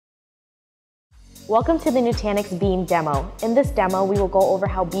Welcome to the Nutanix Beam demo. In this demo, we will go over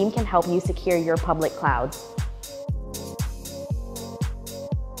how Beam can help you secure your public clouds.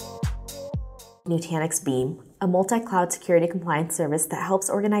 Nutanix Beam, a multi-cloud security compliance service that helps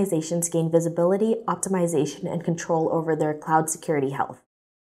organizations gain visibility, optimization, and control over their cloud security health.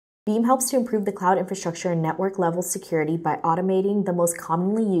 Beam helps to improve the cloud infrastructure and network-level security by automating the most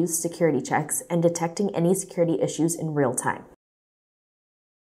commonly used security checks and detecting any security issues in real time.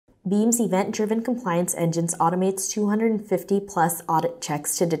 Beam's event-driven compliance engines automates 250-plus audit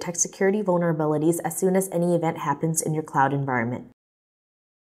checks to detect security vulnerabilities as soon as any event happens in your cloud environment.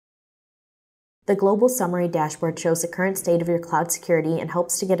 The global summary dashboard shows the current state of your cloud security and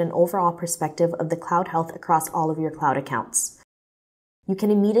helps to get an overall perspective of the cloud health across all of your cloud accounts. You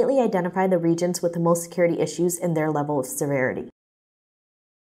can immediately identify the regions with the most security issues and their level of severity.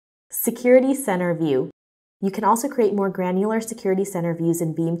 Security Center View. You can also create more granular Security Center views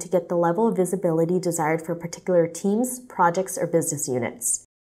in Beam to get the level of visibility desired for particular teams, projects, or business units.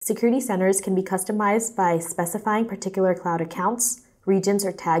 Security Centers can be customized by specifying particular cloud accounts, regions,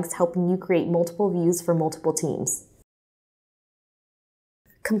 or tags, helping you create multiple views for multiple teams.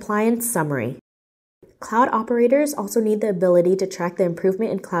 Compliance Summary. Cloud operators also need the ability to track the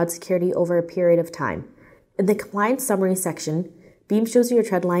improvement in cloud security over a period of time. In the Compliance Summary section, Beam shows you a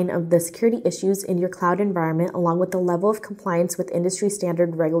trendline of the security issues in your cloud environment along with the level of compliance with industry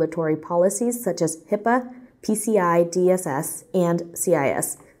standard regulatory policies such as HIPAA, PCI DSS, and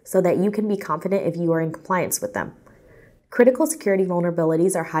CIS, so that you can be confident if you are in compliance with them. Critical security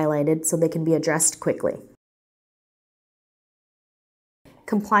vulnerabilities are highlighted so they can be addressed quickly.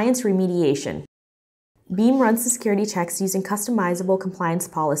 Compliance Remediation. Beam runs the security checks using customizable compliance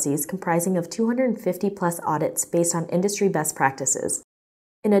policies comprising of 250-plus audits based on industry best practices.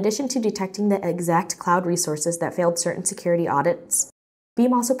 In addition to detecting the exact cloud resources that failed certain security audits,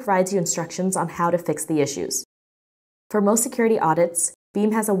 Beam also provides you instructions on how to fix the issues. For most security audits,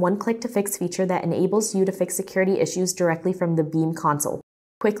 Beam has a one-click-to-fix feature that enables you to fix security issues directly from the Beam console,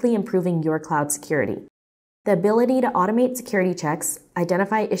 quickly improving your cloud security. The ability to automate security checks,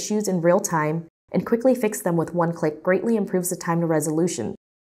 identify issues in real time, and quickly fix them with one click greatly improves the time to resolution.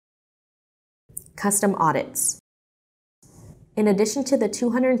 Custom Audits. In addition to the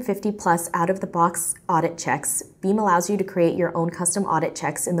 250-plus out-of-the-box audit checks, Beam allows you to create your own custom audit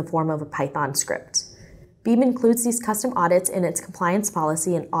checks in the form of a Python script. Beam includes these custom audits in its compliance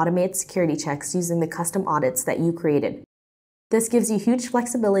policy and automates security checks using the custom audits that you created. This gives you huge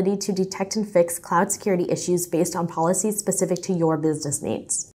flexibility to detect and fix cloud security issues based on policies specific to your business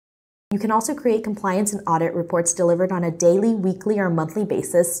needs. You can also create compliance and audit reports delivered on a daily, weekly, or monthly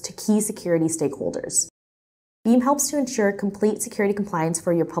basis to key security stakeholders. Beam helps to ensure complete security compliance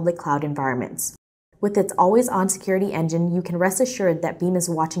for your public cloud environments. With its always-on security engine, you can rest assured that Beam is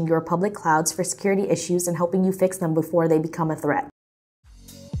watching your public clouds for security issues and helping you fix them before they become a threat.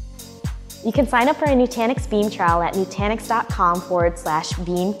 You can sign up for a Nutanix Beam trial at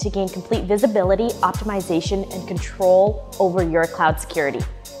nutanix.com/beam to gain complete visibility, optimization, and control over your cloud security.